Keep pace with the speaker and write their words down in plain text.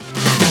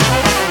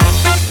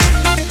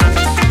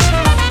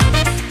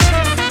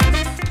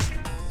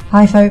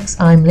Hi folks,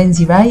 I'm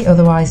Lindsay Ray,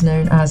 otherwise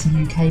known as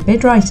UK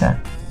Bid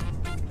Writer.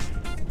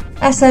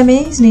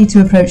 SMEs need to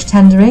approach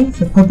tendering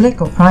for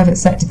public or private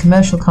sector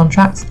commercial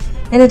contracts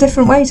in a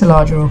different way to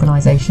larger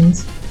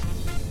organisations.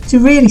 To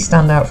really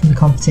stand out from the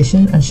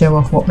competition and show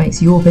off what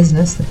makes your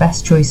business the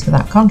best choice for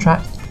that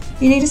contract,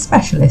 you need a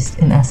specialist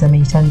in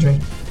SME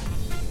tendering.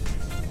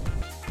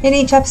 In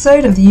each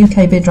episode of the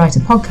UK Bid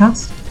Writer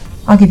podcast,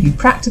 I'll give you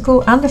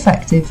practical and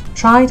effective,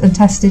 tried and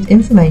tested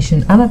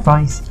information and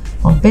advice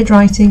on bid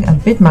writing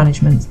and bid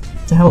management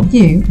to help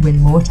you win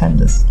more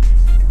tenders.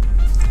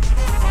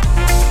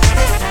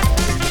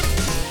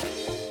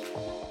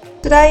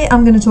 Today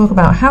I'm going to talk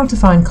about how to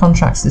find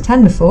contracts to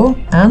tender for,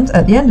 and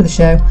at the end of the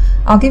show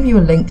I'll give you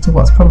a link to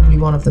what's probably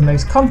one of the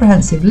most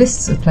comprehensive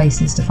lists of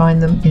places to find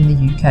them in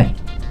the UK.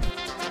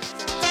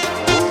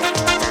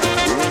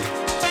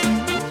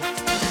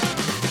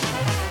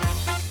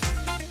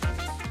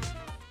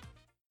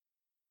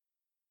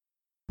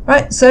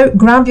 Right, so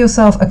grab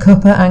yourself a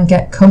cuppa and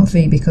get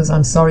comfy, because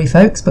I'm sorry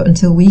folks, but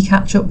until we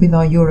catch up with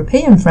our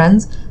European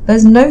friends,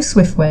 there's no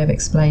swift way of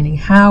explaining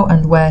how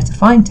and where to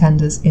find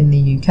tenders in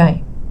the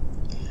UK.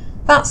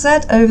 That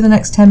said, over the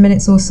next 10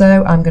 minutes or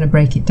so, I'm going to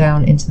break it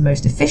down into the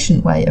most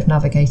efficient way of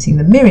navigating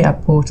the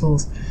myriad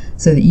portals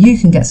so that you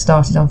can get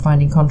started on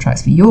finding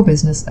contracts for your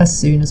business as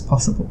soon as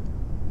possible.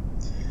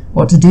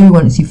 What to do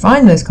once you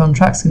find those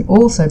contracts can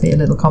also be a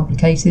little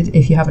complicated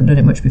if you haven't done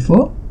it much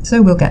before,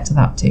 so we'll get to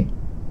that too.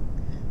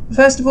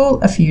 First of all,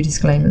 a few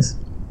disclaimers.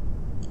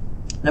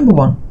 Number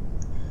 1.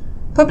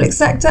 Public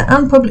sector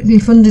and publicly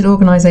funded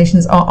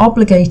organisations are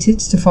obligated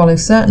to follow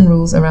certain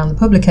rules around the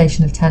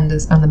publication of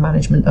tenders and the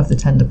management of the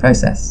tender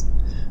process.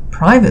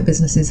 Private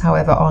businesses,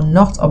 however, are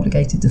not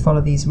obligated to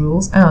follow these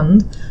rules,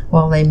 and,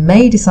 while they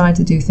may decide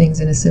to do things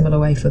in a similar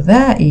way for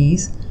their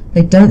ease,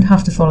 they don't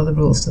have to follow the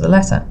rules to the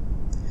letter.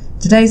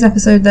 Today's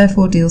episode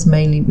therefore deals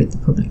mainly with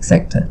the public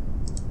sector.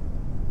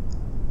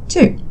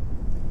 2.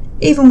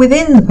 Even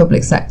within the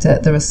public sector,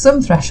 there are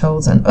some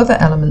thresholds and other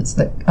elements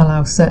that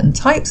allow certain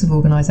types of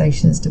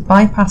organisations to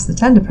bypass the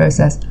tender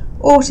process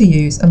or to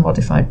use a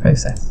modified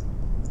process.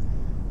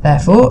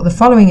 Therefore, the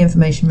following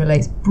information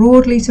relates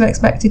broadly to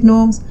expected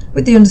norms,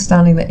 with the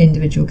understanding that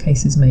individual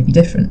cases may be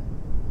different.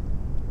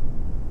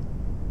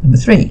 Number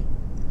 3.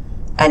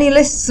 Any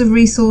lists of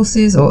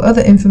resources or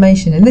other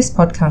information in this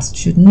podcast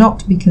should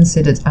not be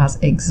considered as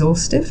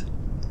exhaustive.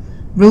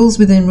 Rules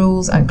within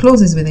rules and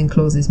clauses within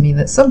clauses mean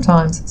that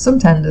sometimes some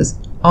tenders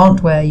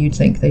aren't where you'd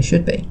think they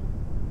should be,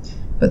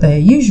 but they are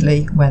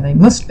usually where they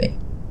must be.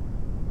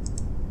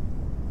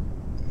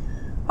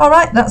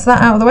 Alright, that's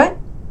that out of the way.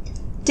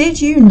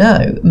 Did you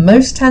know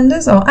most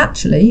tenders are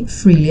actually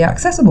freely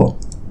accessible?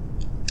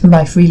 And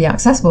by freely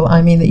accessible,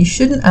 I mean that you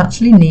shouldn't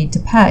actually need to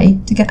pay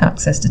to get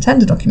access to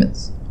tender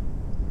documents.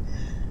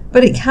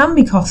 But it can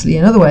be costly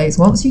in other ways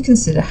once you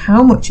consider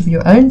how much of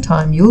your own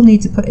time you'll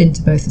need to put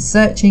into both the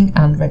searching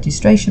and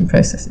registration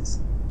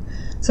processes.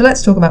 So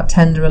let's talk about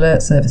tender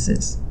alert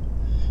services.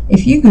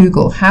 If you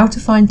Google how to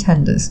find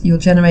tenders, you'll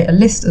generate a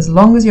list as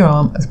long as your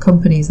arm of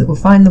companies that will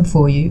find them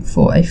for you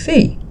for a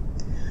fee.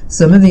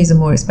 Some of these are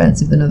more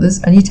expensive than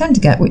others, and you tend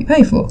to get what you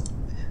pay for.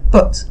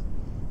 But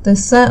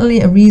there's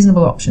certainly a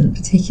reasonable option,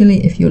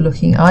 particularly if you're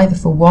looking either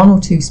for one or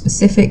two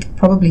specific,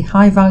 probably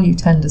high-value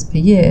tenders per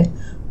year,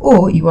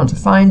 or you want to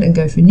find and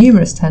go for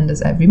numerous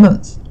tenders every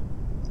month.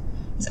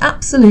 It's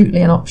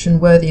absolutely an option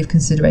worthy of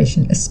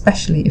consideration,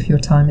 especially if your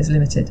time is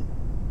limited.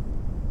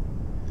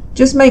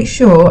 Just make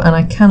sure, and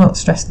I cannot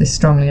stress this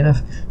strongly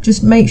enough,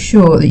 just make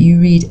sure that you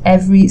read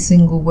every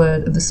single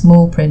word of the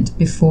small print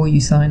before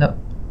you sign up.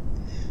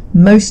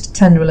 Most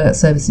tender alert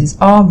services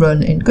are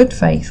run in good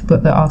faith,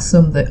 but there are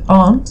some that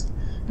aren't,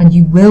 and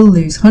you will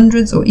lose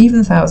hundreds or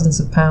even thousands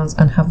of pounds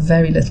and have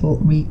very little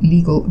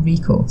legal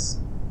recourse.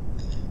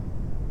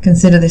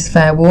 Consider this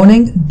fair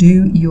warning,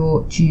 do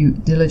your due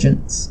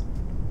diligence.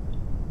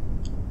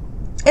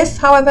 If,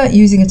 however,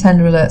 using a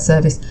tender alert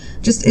service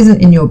just isn't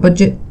in your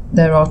budget,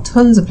 there are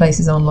tons of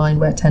places online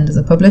where tenders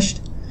are published,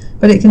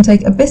 but it can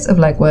take a bit of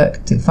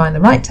legwork to find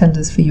the right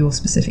tenders for your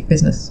specific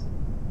business.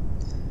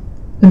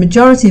 The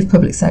majority of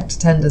public sector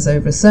tenders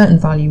over a certain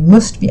value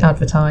must be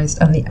advertised,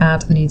 and the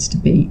ad needs to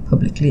be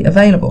publicly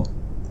available.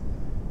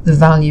 The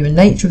value and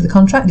nature of the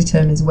contract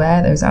determines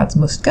where those ads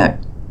must go.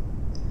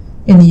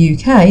 In the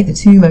UK, the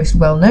two most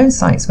well-known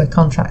sites where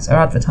contracts are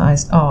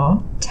advertised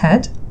are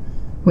TED,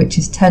 which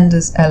is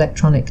Tenders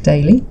Electronic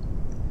Daily.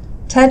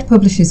 TED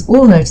publishes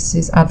all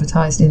notices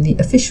advertised in the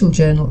Official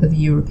Journal of the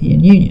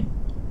European Union.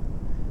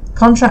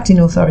 Contracting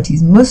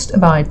authorities must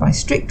abide by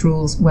strict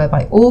rules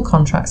whereby all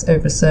contracts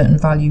over a certain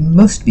value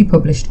must be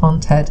published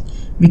on TED,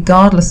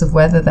 regardless of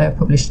whether they are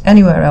published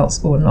anywhere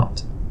else or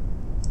not.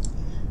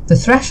 The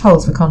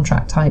thresholds for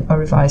contract type are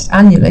revised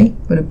annually,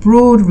 but a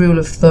broad rule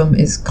of thumb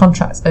is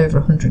contracts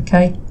over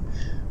 100k,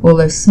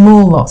 although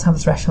small lots have a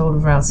threshold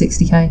of around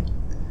 60k.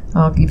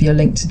 I'll give you a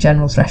link to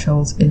general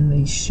thresholds in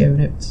the show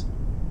notes.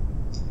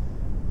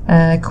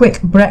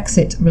 Quick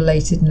Brexit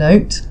related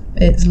note.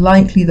 It's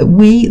likely that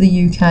we,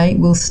 the UK,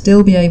 will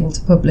still be able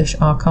to publish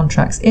our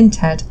contracts in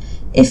TED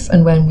if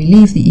and when we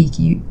leave the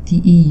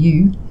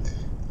EU,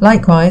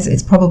 Likewise,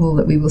 it's probable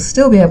that we will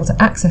still be able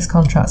to access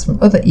contracts from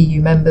other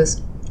EU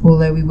members,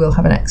 although we will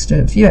have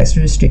a few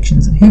extra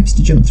restrictions and hoops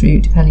to jump through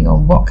depending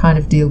on what kind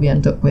of deal we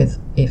end up with,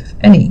 if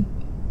any.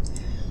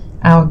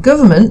 Our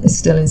government is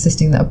still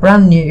insisting that a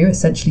brand new,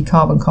 essentially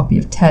carbon copy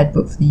of TED,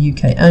 but for the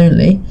UK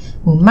only,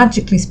 will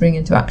magically spring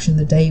into action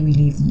the day we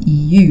leave the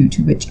EU,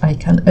 to which I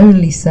can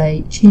only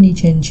say chinny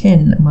chin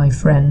chin, my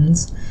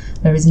friends.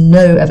 There is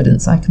no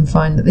evidence I can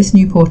find that this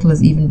new portal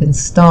has even been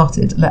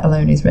started, let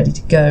alone is ready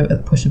to go at the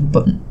push of a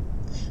button.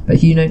 But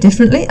if you know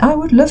differently, I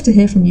would love to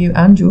hear from you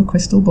and your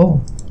crystal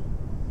ball.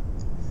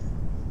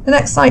 The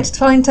next site to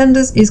find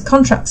tenders is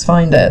Contracts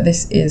Finder.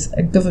 This is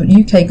a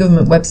UK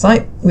government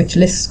website which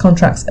lists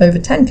contracts over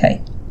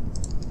 10k.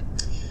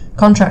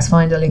 Contracts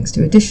Finder links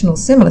to additional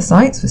similar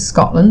sites for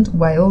Scotland,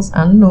 Wales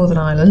and Northern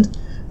Ireland,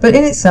 but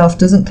in itself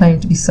doesn't claim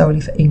to be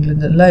solely for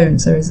England alone,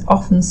 so there is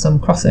often some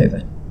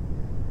crossover.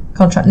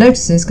 Contract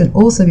notices can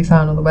also be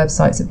found on the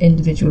websites of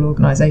individual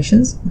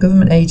organisations,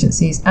 government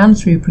agencies and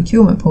through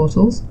procurement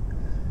portals.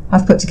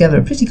 I've put together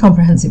a pretty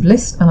comprehensive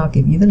list and I'll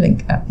give you the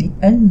link at the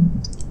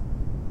end.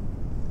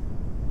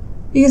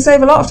 You can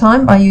save a lot of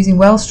time by using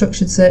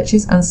well-structured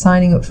searches and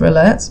signing up for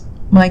alerts.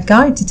 My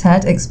guide to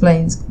TED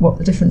explains what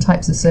the different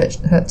types of search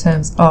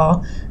terms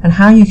are and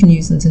how you can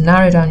use them to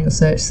narrow down your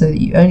search so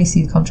that you only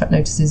see the contract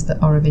notices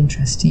that are of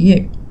interest to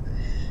you.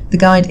 The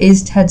guide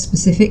is TED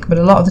specific, but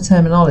a lot of the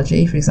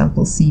terminology, for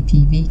example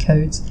CPV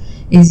codes,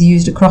 is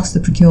used across the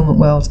procurement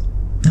world.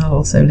 I'll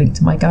also link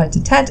to my guide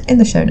to TED in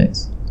the show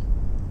notes.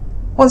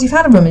 Once you've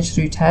had a rummage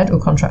through TED or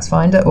Contracts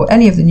Finder or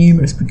any of the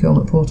numerous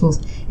procurement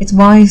portals, it's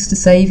wise to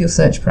save your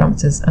search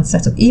parameters and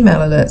set up email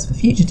alerts for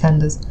future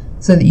tenders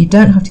so that you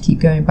don't have to keep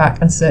going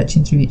back and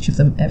searching through each of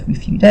them every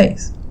few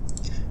days.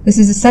 This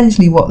is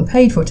essentially what the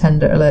paid for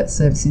tender alert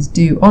services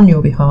do on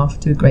your behalf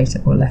to a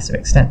greater or lesser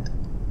extent.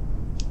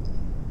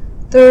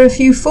 There are a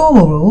few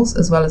formal rules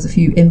as well as a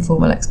few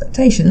informal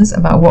expectations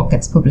about what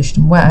gets published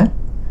and where,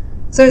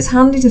 so it's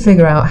handy to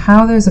figure out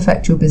how those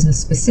affect your business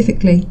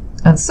specifically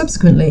and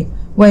subsequently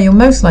where you're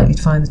most likely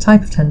to find the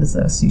type of tenders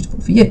that are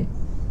suitable for you.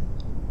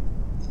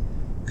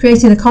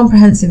 Creating a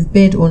comprehensive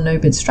bid or no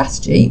bid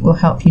strategy will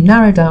help you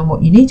narrow down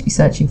what you need to be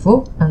searching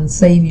for and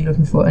save you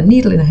looking for a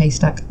needle in a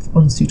haystack of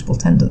unsuitable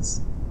tenders.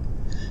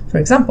 For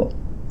example,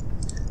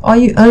 are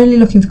you only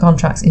looking for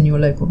contracts in your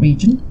local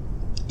region?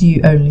 Do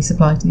you only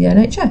supply to the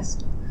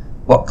NHS?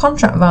 What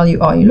contract value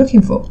are you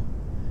looking for?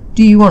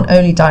 Do you want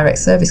only direct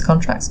service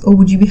contracts or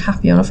would you be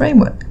happy on a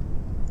framework?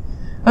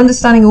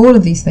 Understanding all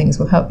of these things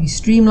will help you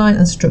streamline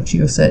and structure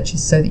your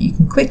searches so that you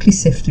can quickly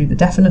sift through the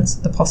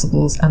definites, the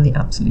possibles and the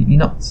absolutely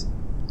nots.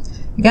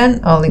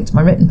 Again, I'll link to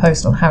my written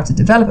post on how to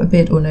develop a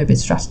bid or no bid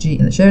strategy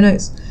in the show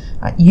notes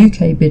at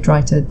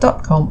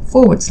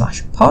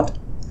ukbidwriter.com/pod,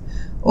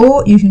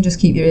 or you can just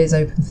keep your ears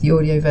open for the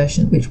audio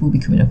version, which will be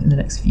coming up in the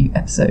next few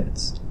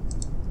episodes.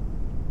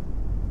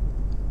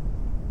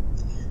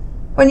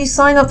 When you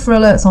sign up for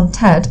alerts on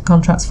TED,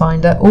 Contracts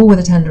Finder, or with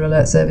a tender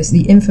alert service,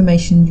 the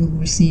information you'll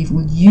receive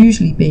will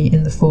usually be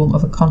in the form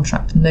of a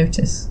contract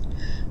notice,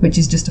 which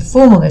is just a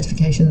formal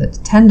notification that the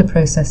tender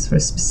process for a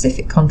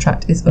specific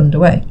contract is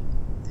underway.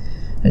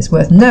 And it's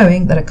worth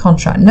knowing that a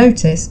contract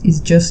notice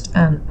is just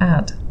an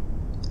ad.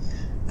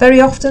 Very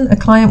often, a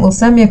client will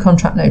send me a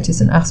contract notice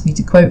and ask me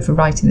to quote for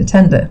writing the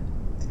tender.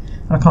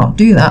 And I can't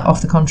do that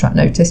off the contract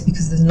notice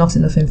because there's not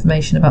enough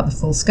information about the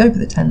full scope of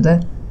the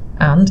tender,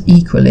 and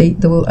equally,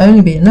 there will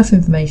only be enough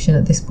information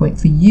at this point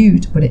for you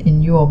to put it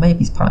in your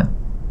maybes pile.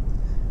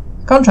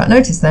 Contract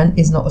notice then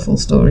is not the full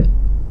story.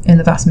 In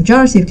the vast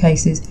majority of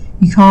cases,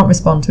 you can't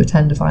respond to a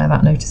tender via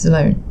that notice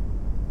alone.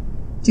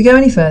 To go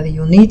any further,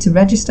 you'll need to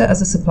register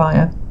as a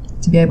supplier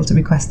to be able to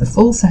request the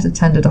full set of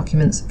tender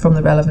documents from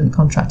the relevant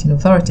contracting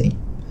authority,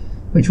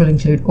 which will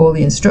include all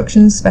the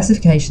instructions,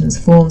 specifications,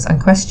 forms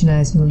and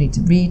questionnaires you'll need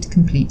to read,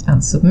 complete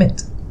and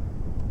submit.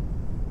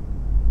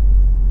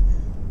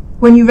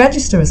 When you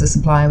register as a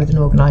supplier with an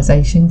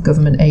organisation,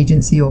 government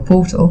agency or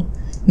portal,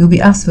 you'll be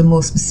asked for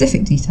more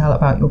specific detail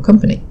about your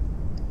company.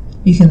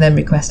 You can then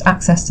request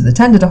access to the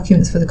tender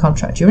documents for the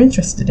contract you're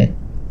interested in.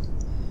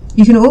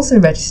 You can also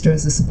register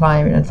as a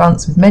supplier in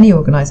advance with many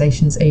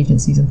organisations,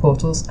 agencies and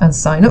portals and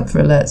sign up for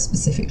alerts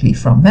specifically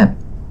from them.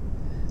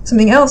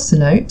 Something else to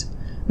note,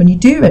 when you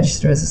do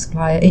register as a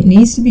supplier, it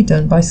needs to be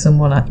done by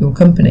someone at your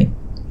company.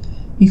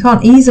 You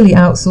can't easily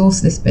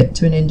outsource this bit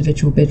to an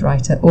individual bid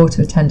writer or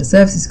to a tender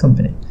services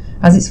company,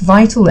 as it's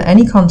vital that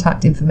any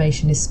contact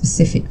information is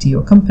specific to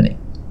your company.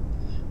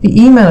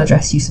 The email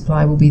address you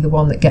supply will be the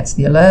one that gets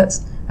the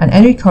alerts and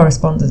any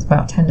correspondence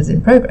about tenders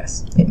in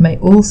progress. It may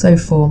also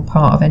form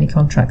part of any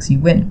contracts you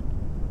win.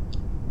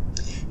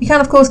 You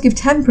can of course give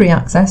temporary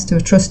access to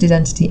a trusted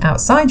entity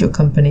outside your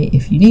company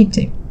if you need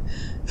to.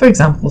 For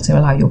example, to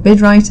allow your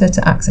bid writer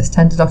to access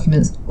tender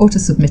documents or to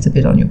submit a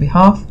bid on your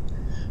behalf,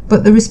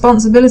 but the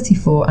responsibility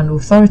for and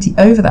authority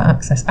over that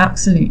access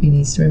absolutely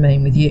needs to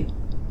remain with you.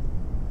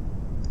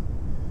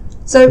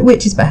 So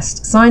which is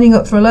best, signing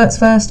up for alerts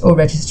first or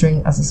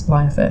registering as a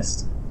supplier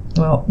first?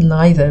 Well,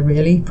 neither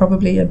really,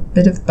 probably a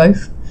bit of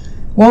both.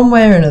 One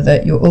way or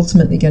another, you're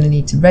ultimately going to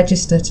need to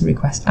register to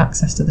request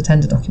access to the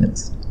tender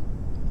documents.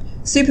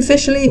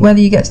 Superficially, whether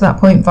you get to that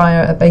point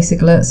via a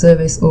basic alert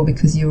service or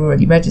because you're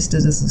already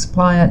registered as a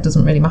supplier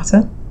doesn't really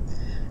matter.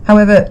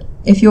 However,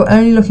 if you're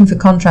only looking for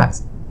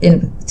contracts in a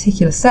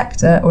particular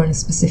sector or in a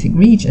specific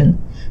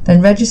region,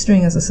 then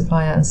registering as a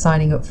supplier and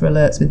signing up for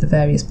alerts with the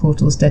various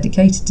portals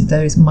dedicated to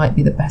those might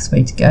be the best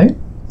way to go.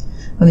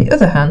 On the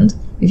other hand,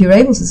 if you're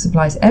able to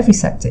supply to every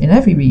sector in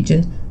every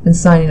region, then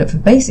signing up for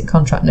basic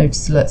contract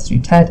notice alerts through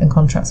TED and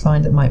Contracts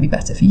Finder might be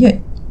better for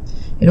you.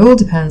 It all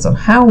depends on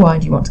how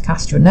wide you want to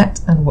cast your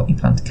net and what you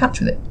plan to catch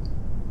with it.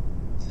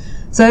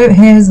 So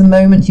here's the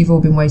moment you've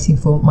all been waiting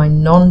for, my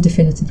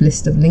non-definitive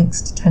list of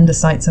links to tender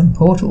sites and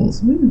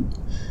portals. Woo.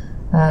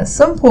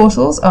 Some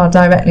portals are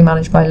directly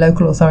managed by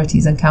local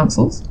authorities and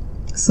councils.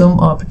 Some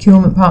are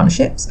procurement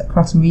partnerships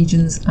across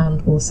regions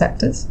and or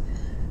sectors.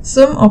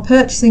 Some are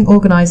purchasing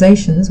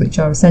organisations, which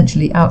are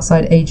essentially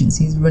outside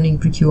agencies running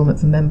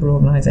procurement for member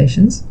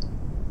organisations.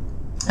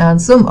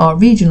 And some are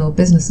regional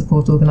business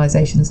support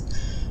organisations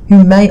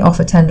who may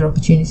offer tender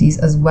opportunities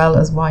as well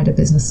as wider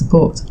business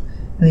support.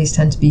 And these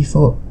tend to be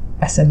for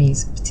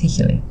SMEs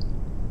particularly.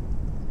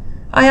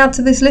 I add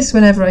to this list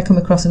whenever I come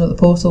across another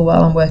portal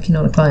while I'm working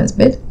on a client's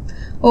bid,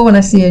 or when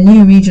I see a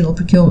new regional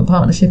procurement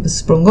partnership has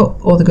sprung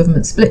up, or the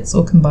government splits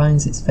or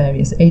combines its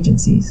various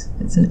agencies.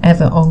 It's an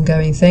ever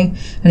ongoing thing,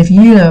 and if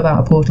you know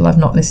about a portal I've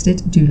not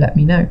listed, do let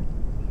me know.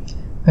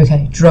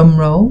 Okay, drum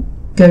roll.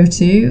 Go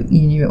to,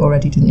 you knew it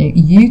already, didn't you,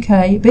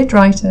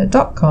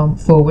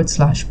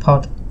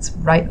 ukbidwriter.com/pod. It's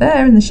right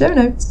there in the show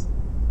notes.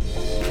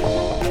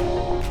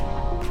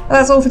 Well,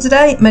 that's all for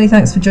today. Many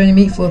thanks for joining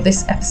me for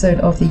this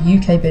episode of the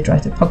UK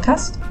Bidwriter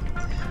podcast.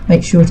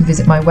 Make sure to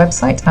visit my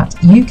website at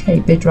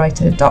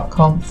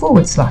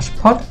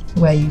ukbidwriter.com/pod,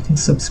 where you can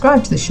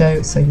subscribe to the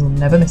show so you'll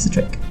never miss a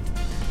trick.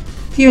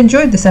 If you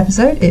enjoyed this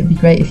episode, it'd be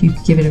great if you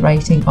could give it a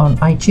rating on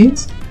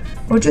iTunes,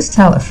 or just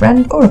tell a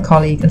friend or a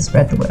colleague and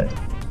spread the word.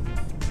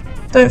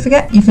 Don't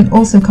forget, you can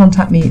also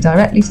contact me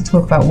directly to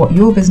talk about what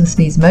your business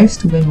needs most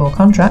to win more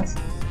contracts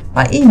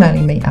by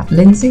emailing me at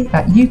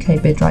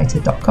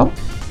lindsay@ukbidwriter.com,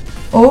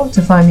 or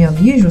to find me on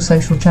the usual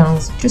social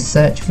channels, just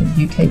search for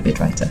UK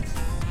Bidwriter.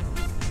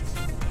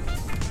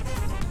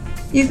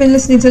 You've been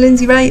listening to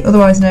Lindsay Ray,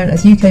 otherwise known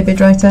as UK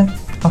Bidwriter,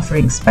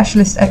 offering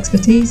specialist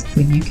expertise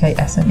for UK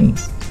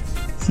SMEs.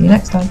 See you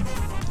next time.